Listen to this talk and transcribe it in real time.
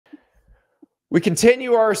We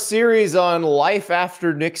continue our series on life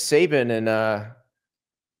after Nick Saban, and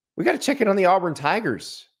we got to check in on the Auburn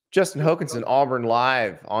Tigers. Justin Hokanson, Auburn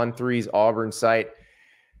Live, On3's Auburn site.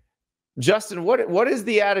 Justin, what is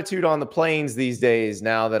the attitude on the plains these days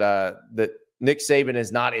now that that Nick Saban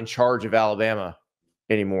is not in charge of Alabama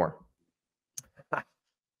anymore?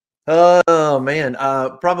 Oh man,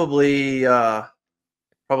 probably a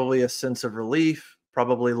sense of relief.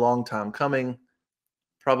 Probably long time coming.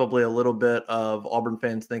 Probably a little bit of Auburn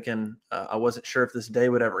fans thinking I wasn't sure if this day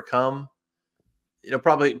would ever come.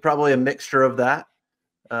 Probably a mixture of that.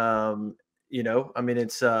 I mean,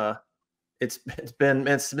 it's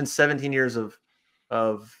been 17 years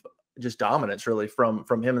of just dominance really from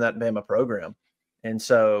him and that Bama program, and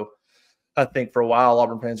so I think for a while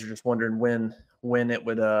Auburn fans are just wondering when it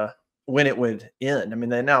would end. I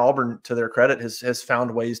mean, now Auburn, to their credit, has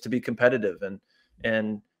found ways to be competitive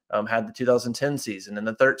and had the 2010 season and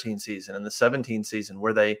the 13 season and the 17 season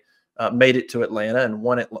where they made it to Atlanta and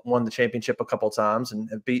won the championship a couple of times and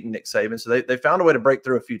have beaten Nick Saban. So they found a way to break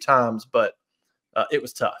through a few times, but it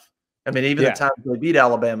was tough. I mean, even the time they beat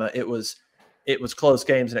Alabama, it was close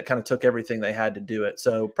games and it kind of took everything they had to do it.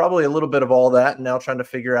 So probably a little bit of all that, and now trying to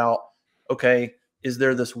figure out, okay, is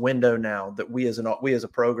there this window now that we as a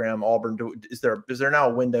program, Auburn, is there now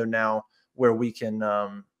a window now where we can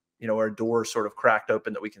our doors sort of cracked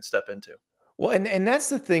open that we can step into? Well, and that's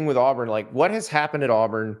the thing with Auburn. Like, what has happened at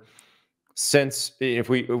Auburn since,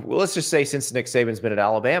 let's just say since Nick Saban's been at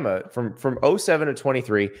Alabama from 07 to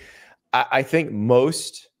 23, I think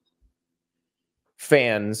most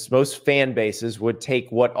fan bases would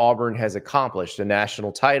take what Auburn has accomplished: a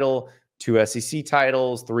national title, 2 SEC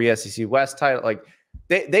titles, 3 SEC West titles. Like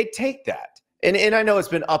they take that. And I know it's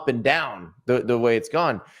been up and down the way it's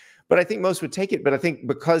gone, but I think most would take it. But I think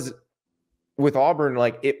because with Auburn,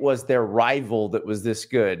 like, it was their rival that was this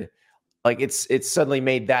good, like it's suddenly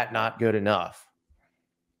made that not good enough.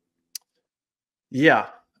 Yeah,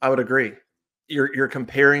 I would agree. You're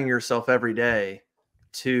comparing yourself every day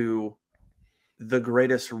to the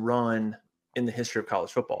greatest run in the history of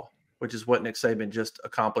college football, which is what Nick Saban just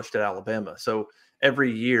accomplished at Alabama. So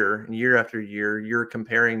every year and year after year, you're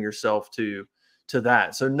comparing yourself to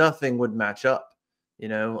that. So nothing would match up.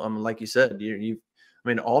 Like you said,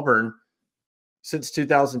 Auburn since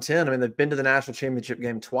 2010, I mean, they've been to the national championship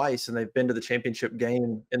game twice, and they've been to the championship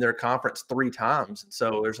game in their conference 3 times. And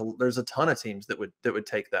so there's a ton of teams that would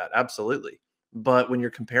take that, absolutely. But when you're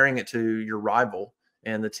comparing it to your rival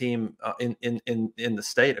and the team in the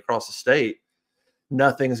state, across the state,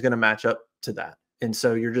 nothing is going to match up to that. And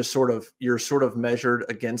so you're sort of measured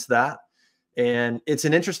against that. And it's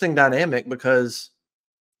an interesting dynamic because,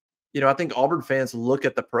 I think Auburn fans look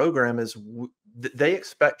at the program as they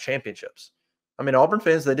expect championships. I mean, Auburn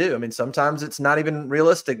fans, they do. I mean, sometimes it's not even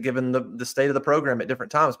realistic given the state of the program at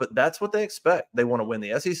different times, but that's what they expect. They want to win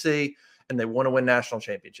the SEC and they want to win national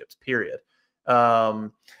championships, period.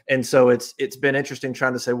 And so it's been interesting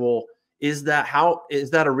trying to say, well, is that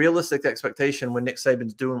a realistic expectation when Nick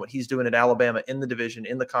Saban's doing what he's doing at Alabama in the division,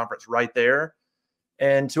 in the conference right there?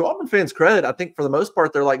 And to Auburn fans' credit, I think for the most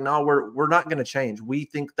part, they're like, no, we're not going to change. We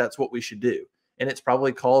think that's what we should do. And it's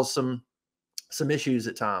probably caused some issues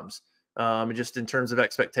at times, just in terms of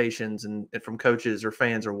expectations and from coaches or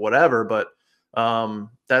fans or whatever. But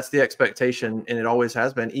that's the expectation, and it always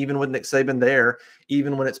has been, even with Nick Saban there,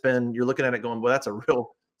 even when it's been, you're looking at it going, well, that's a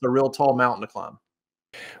real tall mountain to climb.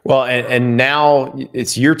 Well, and now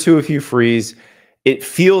it's year 2 of Hugh Freeze. It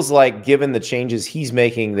feels like, given the changes he's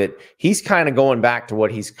making, that he's kind of going back to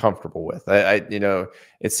what he's comfortable with.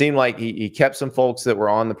 It seemed like he kept some folks that were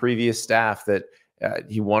on the previous staff that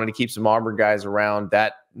he wanted to keep some Auburn guys around.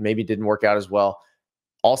 That maybe didn't work out as well.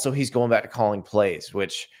 Also, he's going back to calling plays,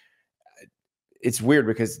 which it's weird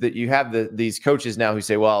because you have these coaches now who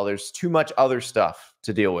say, well, there's too much other stuff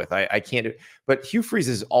to deal with. I can't do. But Hugh Freeze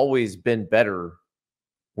has always been better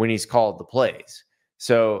when he's called the plays.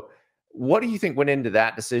 So what do you think went into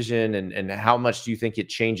that decision, and how much do you think it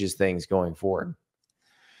changes things going forward?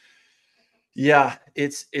 Yeah,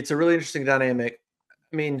 it's a really interesting dynamic.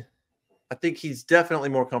 I mean, I think he's definitely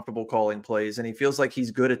more comfortable calling plays, and he feels like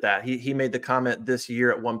he's good at that. He made the comment this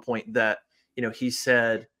year at one point that, he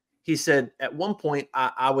said at one point,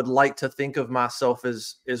 I would like to think of myself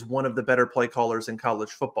as one of the better play callers in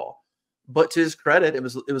college football. But to his credit, it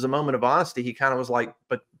was a moment of honesty. He kind of was like,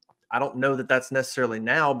 but I don't know that that's necessarily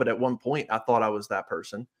now, but at one point I thought I was that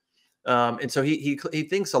person. And so he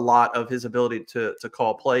thinks a lot of his ability to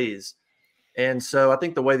call plays. And so I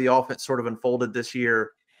think the way the offense sort of unfolded this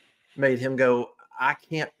year made him go, I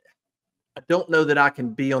don't know that I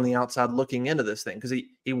can be on the outside looking into this thing, because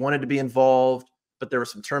he wanted to be involved. but there were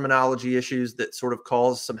some terminology issues that sort of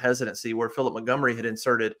caused some hesitancy where Philip Montgomery had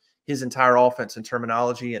inserted his entire offense and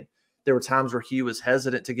terminology. And there were times where Hugh was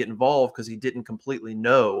hesitant to get involved because he didn't completely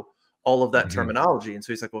know all of that terminology. And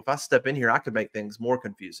so he's like, well, if I step in here, I could make things more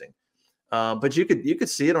confusing. But you could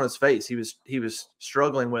see it on his face. He was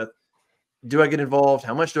struggling with, do I get involved?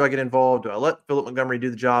 How much do I get involved? Do I let Philip Montgomery do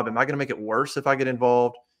the job? Am I going to make it worse if I get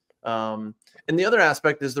involved? And the other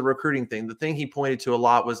aspect is the recruiting thing. The thing he pointed to a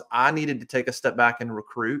lot was I needed to take a step back and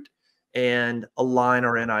recruit and align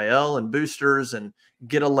our NIL and boosters and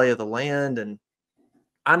get a lay of the land. And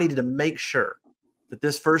I needed to make sure that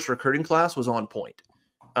this first recruiting class was on point.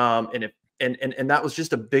 And that was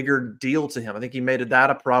just a bigger deal to him. I think he made that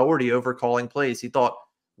a priority over calling plays. He thought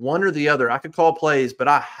one or the other, I could call plays, but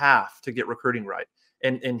I have to get recruiting right.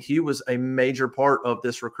 And Hugh was a major part of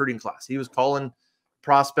this recruiting class. He was calling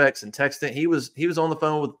prospects and texting. He was on the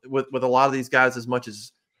phone with a lot of these guys as much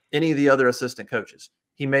as any of the other assistant coaches.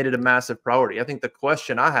 He made it a massive priority. I think the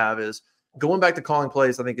question I have is going back to calling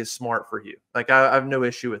plays, I think is smart for Hugh. Like I have no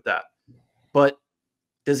issue with that. But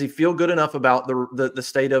does he feel good enough about the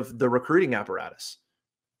state of the recruiting apparatus?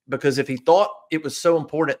 Because if he thought it was so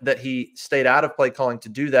important that he stayed out of play calling to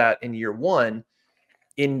do that in year one,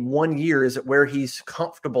 in 1 year, is it where he's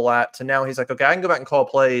comfortable at to now he's like, okay, I can go back and call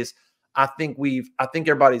plays. I think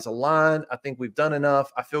everybody's aligned. I think we've done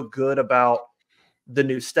enough. I feel good about the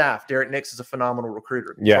new staff. Derek Nix is a phenomenal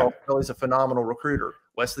recruiter. Yeah. Charles Kelly's a phenomenal recruiter.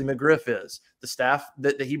 Wesley McGriff is. The staff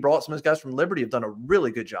that he brought, some of those guys from Liberty have done a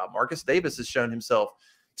really good job. Marcus Davis has shown himself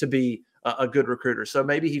to be a good recruiter. So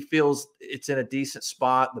maybe he feels it's in a decent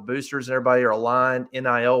spot. The boosters and everybody are aligned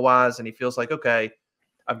NIL wise. And he feels like, okay,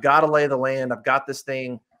 I've got to lay the land. I've got this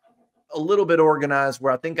thing a little bit organized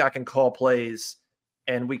where I think I can call plays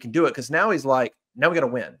and we can do it. Cause now he's like, now we got to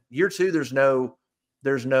win. Year two, there's no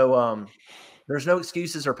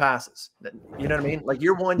excuses or passes. You know what I mean? Like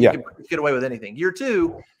year one, you can get away with anything. Year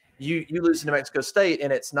two, you lose to New Mexico State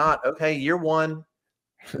and it's not, okay, year one,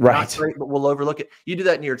 right, not great, but we'll overlook it. You do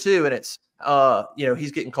that in year two and it's,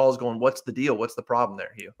 he's getting calls going, what's the deal? What's the problem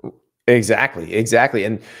there, Hugh? Exactly.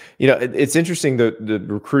 And, it's interesting, the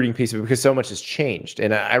recruiting piece of it, because so much has changed.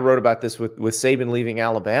 And I wrote about this with Saban leaving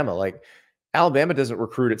Alabama. Like Alabama doesn't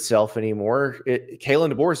recruit itself anymore.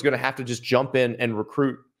 Kalen DeBoer is going to have to just jump in and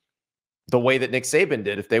recruit the way that Nick Saban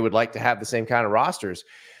did if they would like to have the same kind of rosters.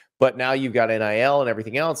 But now you've got NIL and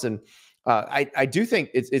everything else. And I do think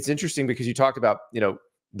it's interesting because you talked about,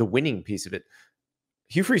 the winning piece of it.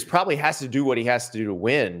 Hugh Freeze probably has to do what he has to do to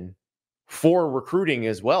win for recruiting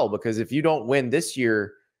as well, because if you don't win this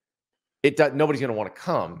year, nobody's going to want to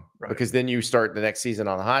come, right? Because then you start the next season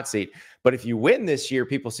on the hot seat. But if you win this year,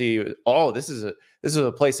 people see, oh, this is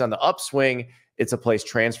a place on the upswing. It's a place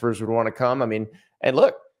transfers would want to come. I mean, and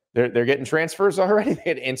look, they're getting transfers already. They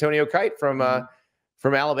had Antonio Kite from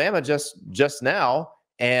Alabama just now,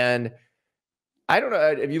 and I don't know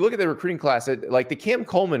if you look at the recruiting class, like the Cam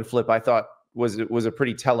Coleman flip, I thought was a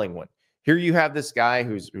pretty telling one. Here you have this guy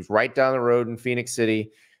who's right down the road in Phoenix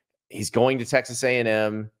City. He's going to Texas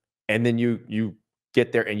A&M, and then you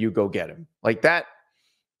get there and you go get him. Like that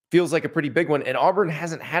feels like a pretty big one. And Auburn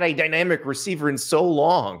hasn't had a dynamic receiver in so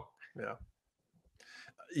long.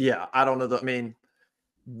 Yeah. I don't know.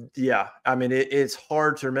 It's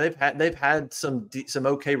hard to remember. They've had some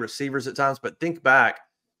okay receivers at times, but think back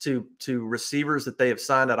to receivers that they have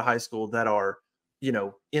signed out of high school that are,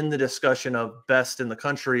 in the discussion of best in the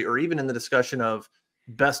country, or even in the discussion of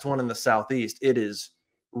best one in the Southeast. It is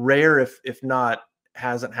rare, if not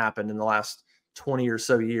hasn't happened in the last 20 or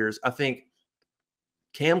so years. I think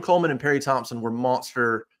Cam Coleman and Perry Thompson were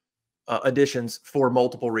monster additions for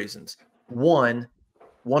multiple reasons. One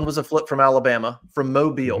was a flip from Alabama, from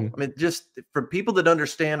Mobile. I mean, just for people that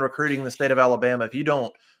understand recruiting in the state of Alabama, if you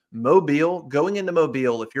don't, going into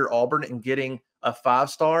Mobile, if you're Auburn and getting a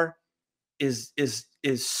 5-star is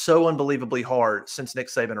so unbelievably hard since Nick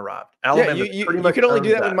Saban arrived. Alabama, you could only do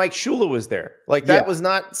that when Mike Shula was there. Like that was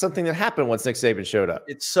not something that happened once Nick Saban showed up.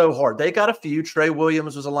 It's so hard. They got a few. Trey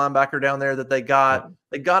Williams was a linebacker down there that they got.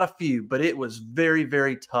 They got a few, but it was very,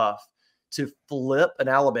 very tough to flip an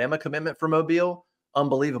Alabama commitment for Mobile.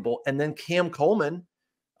 Unbelievable. And then Cam Coleman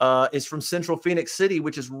is from Central Phoenix City,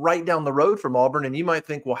 which is right down the road from Auburn. And you might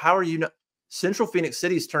think, well, how are you not? Central Phoenix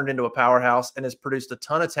City's turned into a powerhouse and has produced a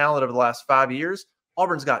ton of talent over the last 5 years.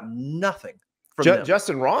 Auburn's got nothing from them.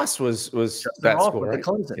 Justin Ross was that Ross school, right?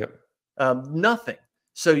 Clemson. Yep. Nothing.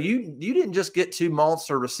 So you didn't just get two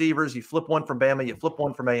monster receivers. You flip one from Bama, you flip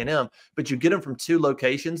one from A&M, but you get them from two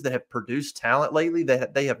locations that have produced talent lately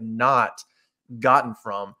that they have not gotten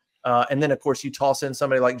from. And then, of course, you toss in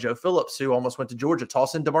somebody like Joe Phillips, who almost went to Georgia.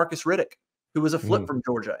 Toss in DeMarcus Riddick, who was a flip from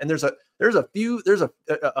Georgia. And there's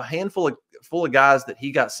a handful of guys that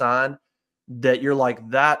he got signed that you're like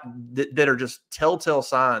that are just telltale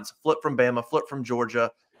signs. Flip from Bama, flip from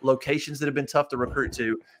Georgia, locations that have been tough to recruit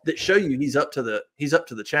to, that show you he's up to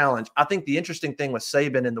the challenge. I think the interesting thing with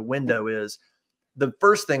Saban in the window is the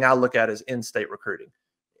first thing I look at is in-state recruiting.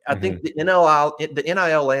 I think the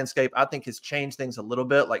NIL landscape, I think, has changed things a little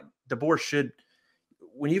bit. Like DeBoer should,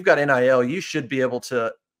 when you've got NIL, you should be able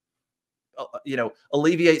to,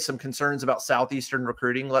 alleviate some concerns about Southeastern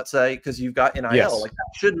recruiting, let's say, because you've got NIL. Yes. Like that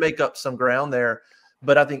should make up some ground there.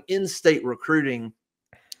 But I think in-state recruiting,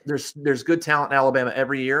 there's good talent in Alabama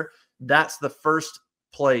every year. That's the first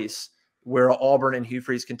place where Auburn and Hugh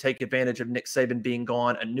Freeze can take advantage of Nick Saban being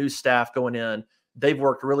gone, a new staff going in. They've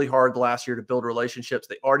worked really hard last year to build relationships.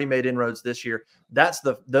 They already made inroads this year. That's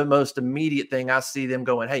the most immediate thing I see them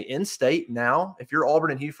going, hey, in-state now, if you're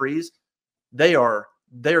Auburn and Hugh Freeze, they are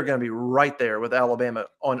going to be right there with Alabama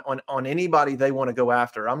on anybody they want to go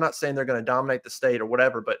after. I'm not saying they're going to dominate the state or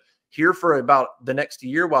whatever, but here for about the next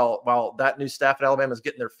year while that new staff at Alabama is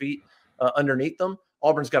getting their feet underneath them,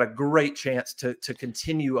 Auburn's got a great chance to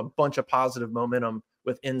continue a bunch of positive momentum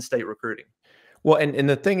with in-state recruiting. Well, and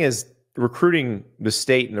the thing is, recruiting the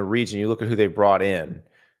state and the region, you look at who they brought in,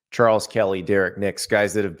 Charles Kelly, Derek Nix,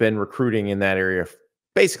 guys that have been recruiting in that area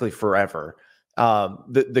basically forever.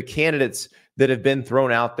 The candidates that have been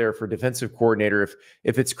thrown out there for defensive coordinator,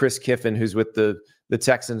 if it's Chris Kiffin, who's with the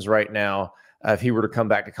Texans right now, if he were to come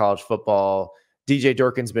back to college football, DJ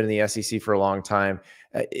Durkin's been in the SEC for a long time.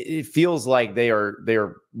 It feels like they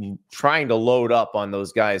are trying to load up on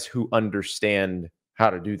those guys who understand how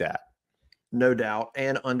to do that. No doubt,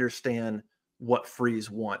 and understand what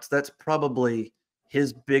Freeze wants. That's probably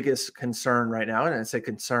his biggest concern right now. And I say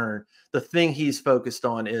concern, the thing he's focused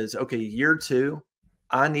on is, okay, year 2,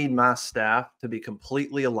 I need my staff to be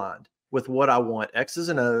completely aligned with what I want, X's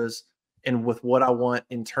and O's, and with what I want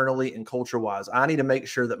internally and culture-wise. I need to make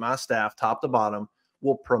sure that my staff, top to bottom,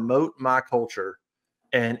 will promote my culture,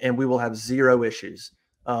 and we will have zero issues.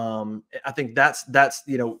 I think that's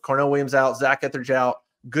Cornell Williams out, Zach Etheridge out,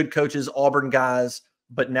 good coaches, Auburn guys.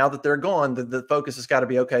 But now that they're gone, the focus has got to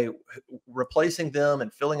be, okay, replacing them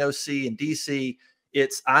and filling OC and DC.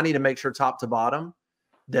 I need to make sure top to bottom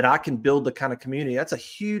that I can build the kind of community. That's a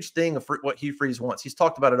huge thing of what Hugh Freeze wants. He's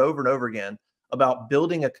talked about it over and over again about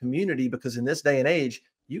building a community, because in this day and age,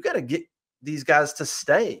 you got to get these guys to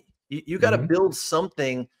stay. You got to build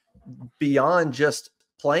something beyond just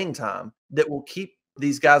playing time that will keep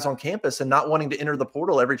these guys on campus and not wanting to enter the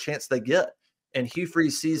portal every chance they get. And Hugh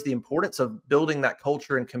Freeze sees the importance of building that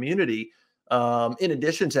culture and community, in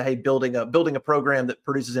addition to, hey, building a program that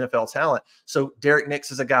produces NFL talent. So Derek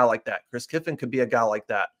Nix is a guy like that. Chris Kiffin could be a guy like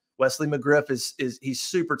that. Wesley McGriff he's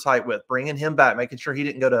super tight with, bringing him back, making sure he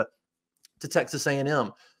didn't go to Texas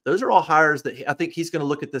A&M. Those are all hires that I think he's going to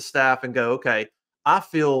look at this staff and go, okay, I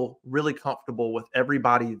feel really comfortable with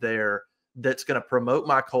everybody there that's going to promote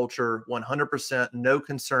my culture 100%. No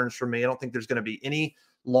concerns for me. I don't think there's going to be any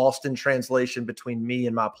lost in translation between me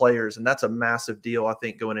and my players. And that's a massive deal, I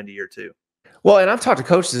think, going into year 2. Well, and I've talked to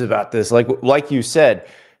coaches about this. Like you said,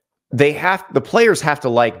 the players have to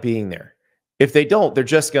like being there. If they don't, they're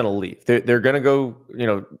just going to leave. They're going to go,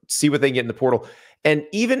 see what they can get in the portal. And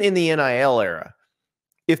even in the NIL era,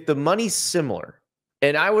 if the money's similar,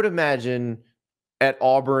 and I would imagine at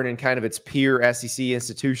Auburn and kind of its peer SEC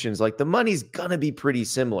institutions, like the money's going to be pretty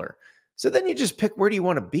similar. So then you just pick, where do you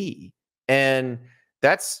want to be? And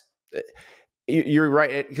you're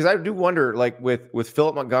right. Because I do wonder, like with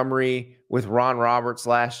Philip Montgomery, with Ron Roberts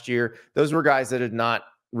last year, those were guys that had not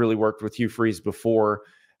really worked with Hugh Freeze before.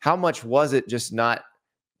 How much was it just not,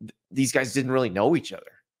 these guys didn't really know each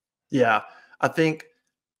other? Yeah. I think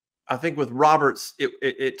with Roberts,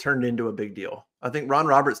 it turned into a big deal. I think Ron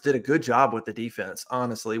Roberts did a good job with the defense,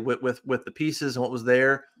 honestly, with the pieces and what was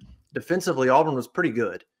there. Defensively, Auburn was pretty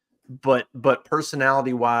good, but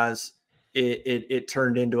personality wise, it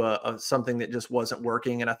turned into a something that just wasn't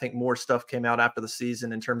working. And I think more stuff came out after the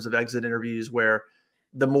season in terms of exit interviews, where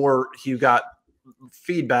the more Hugh got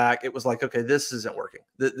feedback, it was like, okay, this isn't working.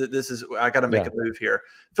 I got to make a move here.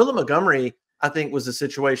 Philip Montgomery, I think, was a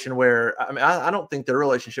situation where, I don't think their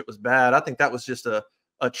relationship was bad. I think that was just a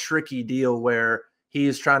tricky deal where he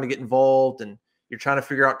is trying to get involved and you're trying to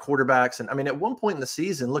figure out quarterbacks. And at one point in the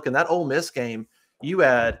season, look, in that Ole Miss game, you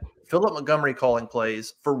had Philip Montgomery calling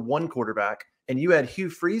plays for one quarterback, and you had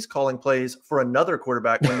Hugh Freeze calling plays for another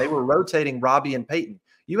quarterback when they were rotating Robbie and Peyton.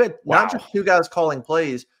 You had not just two guys calling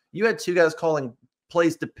plays, you had two guys calling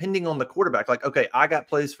plays depending on the quarterback. Like, okay, I got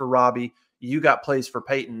plays for Robbie, you got plays for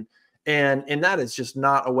Peyton. And that is just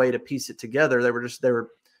not a way to piece it together. They were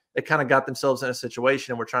they kind of got themselves in a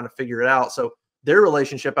situation and were trying to figure it out. So their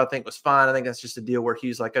relationship, I think, was fine. I think that's just a deal where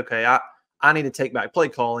Hugh's like, okay, I need to take back play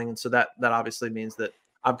calling. And so that obviously means that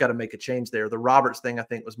I've got to make a change there. The Roberts thing, I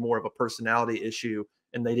think, was more of a personality issue,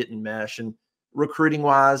 and they didn't mesh. And recruiting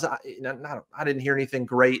wise, I didn't hear anything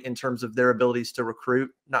great in terms of their abilities to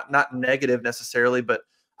recruit, not negative necessarily, but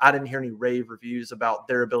I didn't hear any rave reviews about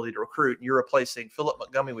their ability to recruit. You're replacing Philip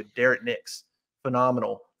Montgomery with Derek Nix,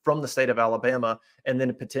 phenomenal, from the state of Alabama. And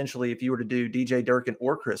then potentially, if you were to do DJ Durkin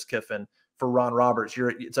or Chris Kiffin for Ron Roberts,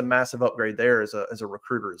 it's a massive upgrade there as a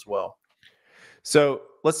recruiter as well. So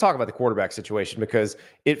let's talk about the quarterback situation, because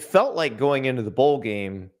it felt like going into the bowl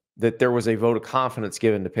game that there was a vote of confidence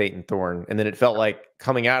given to Peyton Thorne. And then it felt like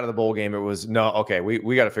coming out of the bowl game, it was, no, okay,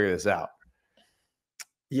 we got to figure this out.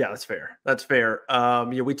 Yeah, that's fair. That's fair.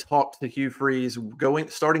 We talked to Hugh Freeze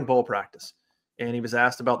starting bowl practice, and he was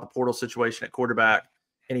asked about the portal situation at quarterback.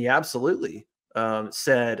 And he absolutely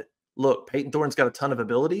said, look, Peyton Thorne's got a ton of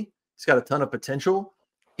ability. He's got a ton of potential.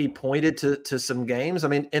 He pointed to some games. I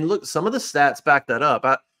mean, and look, some of the stats back that up.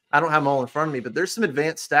 I don't have them all in front of me, but there's some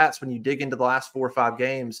advanced stats when you dig into the last 4 or 5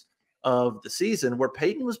 games of the season where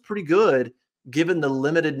Peyton was pretty good given the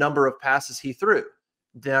limited number of passes he threw.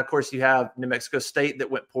 Then, of course, you have New Mexico State that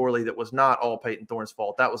went poorly. That was not all Peyton Thorne's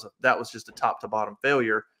fault. That was just a top to bottom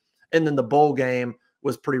failure. And then the bowl game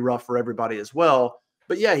was pretty rough for everybody as well.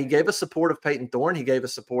 But yeah, he gave us support of Peyton Thorne. He gave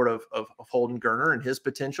us support of Holden Geriner and his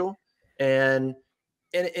potential. And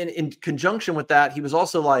in conjunction with that, he was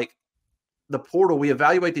also like, the portal, we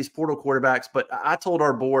evaluate these portal quarterbacks, but I told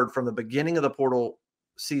our board from the beginning of the portal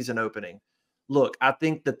season opening, look, I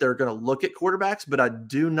think that they're going to look at quarterbacks, but I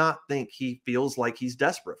do not think he feels like he's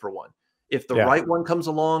desperate for one. If the right one comes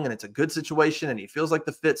along and it's a good situation and he feels like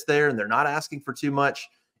the fit's there and they're not asking for too much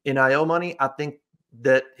NIL money, I think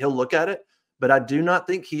that he'll look at it. But I do not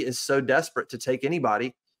think he is so desperate to take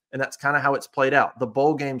anybody. And that's kind of how it's played out. The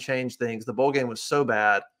bowl game changed things. The bowl game was so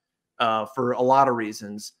bad for a lot of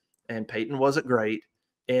reasons. And Peyton wasn't great.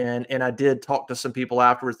 And I did talk to some people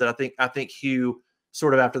afterwards that I think Hugh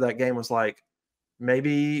sort of after that game was like,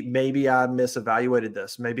 maybe I misevaluated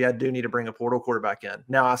this. Maybe I do need to bring a portal quarterback in.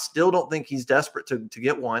 Now, I still don't think he's desperate to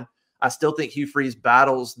get one. I still think Hugh Freeze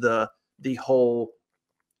battles the whole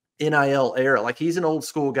NIL era. Like, he's an old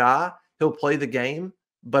school guy. He'll play the game,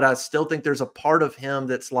 but I still think there's a part of him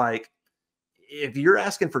that's like, if you're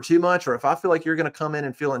asking for too much, or if I feel like you're going to come in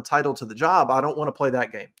and feel entitled to the job, I don't want to play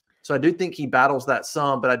that game. So I do think he battles that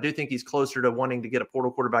some, but I do think he's closer to wanting to get a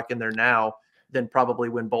portal quarterback in there now than probably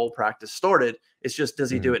when bowl practice started. It's just,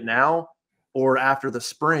 does he do it now or after the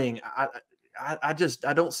spring? I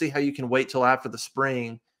don't see how you can wait till after the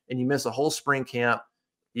spring and you miss a whole spring camp.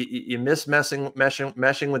 You miss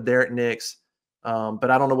meshing with Derek Nix.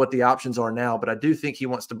 But I don't know what the options are now, but I do think he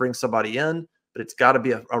wants to bring somebody in, but it's got to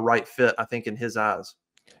be a right fit, I think, in his eyes.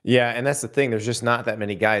 Yeah. And that's the thing. There's just not that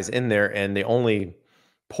many guys in there. And the only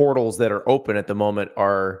portals that are open at the moment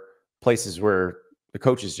are places where the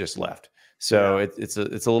coaches just left. So it's a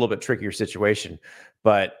little bit trickier situation,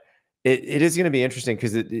 but it is going to be interesting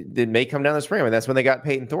because it may come down the spring. I mean, that's when they got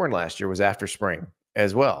Peyton Thorne last year, was after spring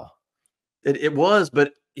as well. It was,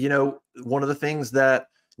 but one of the things that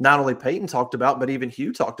not only Peyton talked about, but even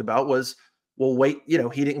Hugh talked about was, well, wait, he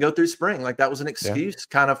didn't go through spring. Like, that was an excuse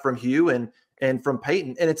kind of from Hugh and from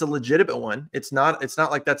Peyton. And it's a legitimate one. It's not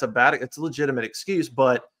like that's it's a legitimate excuse,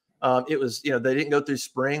 but it was, they didn't go through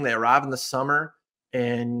spring. They arrived in the summer,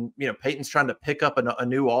 and, Peyton's trying to pick up a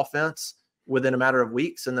new offense within a matter of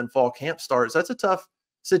weeks, and then fall camp starts. That's a tough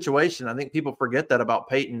situation. I think people forget that about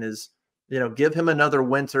Peyton is, give him another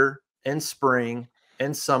winter and spring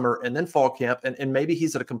and summer and then fall camp. And maybe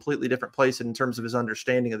he's at a completely different place in terms of his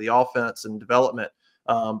understanding of the offense and development.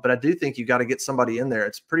 But I do think you got to get somebody in there.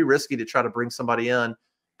 It's pretty risky to try to bring somebody in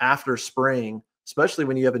after spring, especially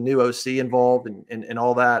when you have a new OC involved and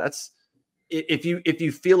all that. That's if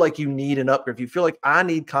you feel like you need an upgrade, if you feel like I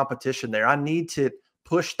need competition there, I need to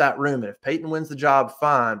push that room. And if Peyton wins the job,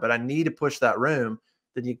 fine, but I need to push that room,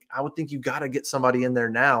 then I would think you got to get somebody in there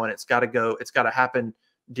now, and it's got to happen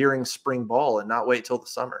during spring ball and not wait till the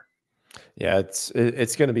summer. Yeah, it's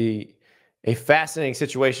going to be a fascinating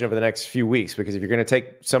situation over the next few weeks, because if you're going to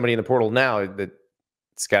take somebody in the portal now,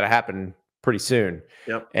 it's got to happen pretty soon.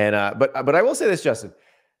 Yep. And but I will say this, Justin,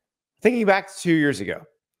 thinking back to 2 years ago,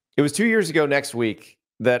 it was 2 years ago next week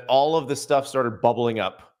that all of the stuff started bubbling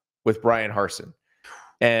up with Brian Harsin,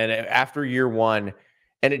 and after year one,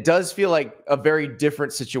 and it does feel like a very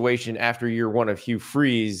different situation after year one of Hugh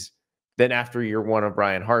Freeze than after year one of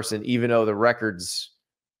Brian Harsin, even though the records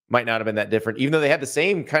might not have been that different, even though they had the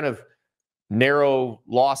same kind of narrow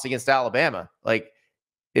loss against Alabama. Like,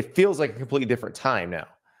 it feels like a completely different time now.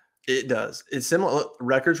 It does. It's similar. Look,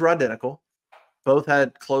 records were identical. Both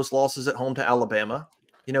had close losses at home to Alabama.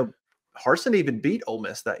 You know, Harsin even beat Ole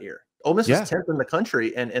Miss that year. Ole Miss was 10th in the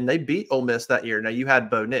country, and they beat Ole Miss that year. Now, you had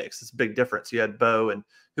Bo Nix. It's a big difference. You had Bo, and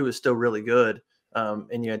who was still really good,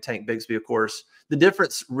 and you had Tank Bigsby, of course. The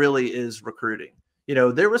difference really is recruiting. You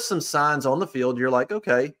know, there was some signs on the field. You're like,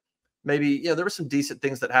 okay, maybe, you know, there were some decent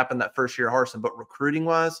things that happened that first year of Harsin, but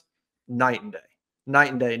recruiting-wise, night and day.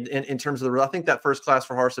 Night and day in terms of I think that first class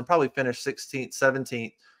for Harsin probably finished 16th,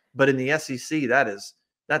 17th, but in the SEC,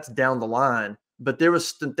 that's down the line. But there was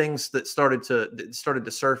some things that started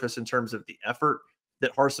to surface in terms of the effort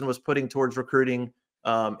that Harsin was putting towards recruiting.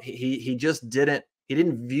 He just didn't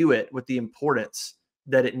view it with the importance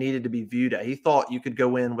that it needed to be viewed at. He thought you could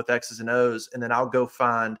go in with X's and O's, and then I'll go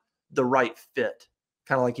find the right fit,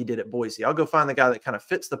 kind of like he did at Boise. I'll go find the guy that kind of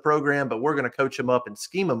fits the program, but we're going to coach him up and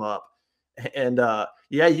scheme him up. And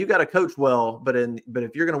yeah, you got to coach well, but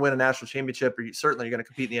if you're going to win a national championship, or certainly you're going to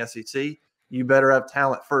compete in the SEC, you better have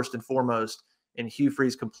talent first and foremost. And Hugh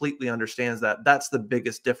Freeze completely understands that. That's the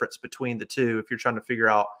biggest difference between the two. If you're trying to figure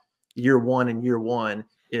out year one and year one,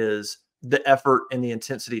 is the effort and the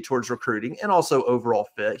intensity towards recruiting and also overall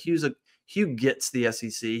fit. Hugh gets the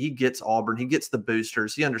SEC, he gets Auburn, he gets the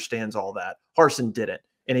boosters, he understands all that. Harsin didn't,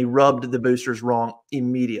 and he rubbed the boosters wrong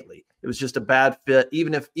immediately. It was just a bad fit.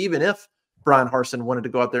 Even if Brian Harsin wanted to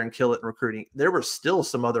go out there and kill it in recruiting, there were still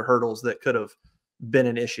some other hurdles that could have been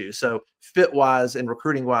an issue. So fit-wise and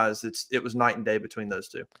recruiting-wise, it was night and day between those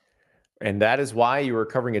two. And that is why you were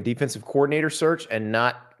covering a defensive coordinator search and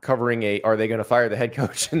not covering are they going to fire the head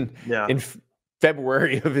coach in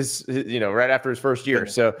February of his, right after his first year.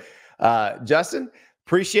 So, Justin,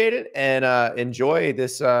 appreciate it and enjoy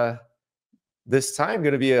this time.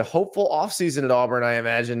 Going to be a hopeful offseason at Auburn, I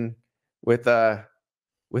imagine, with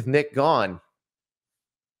Nick gone.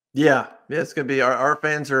 Yeah, it's going to be our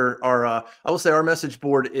fans are I will say our message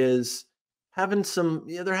board is having some,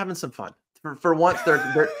 they're having some fun. For once,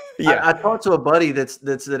 they're yeah. I talked to a buddy that's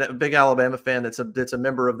a big Alabama fan that's a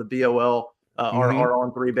member of the BOL, our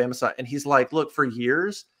On3 Bama site, and he's like, look, for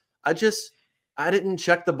years, I didn't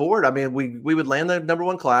check the board. I mean, we would land the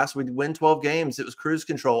 #1 class, we'd win 12 games, it was cruise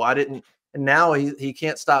control. And now he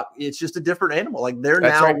can't stop. It's just a different animal. Like they're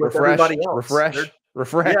That's now right. with everybody else. Refresh.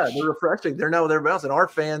 Yeah, they're refreshing. They're now with everybody else, and our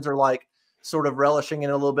fans are like sort of relishing in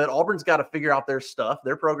it a little bit. Auburn's got to figure out their stuff,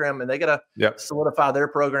 their program, and they got to solidify their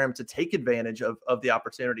program to take advantage of the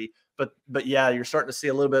opportunity. But yeah, you're starting to see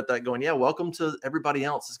a little bit that going, yeah, welcome to everybody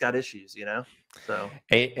else that's got issues, So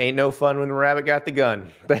ain't no fun when the rabbit got the gun.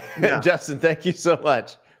 Yeah. Justin, thank you so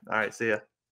much. All right, see ya.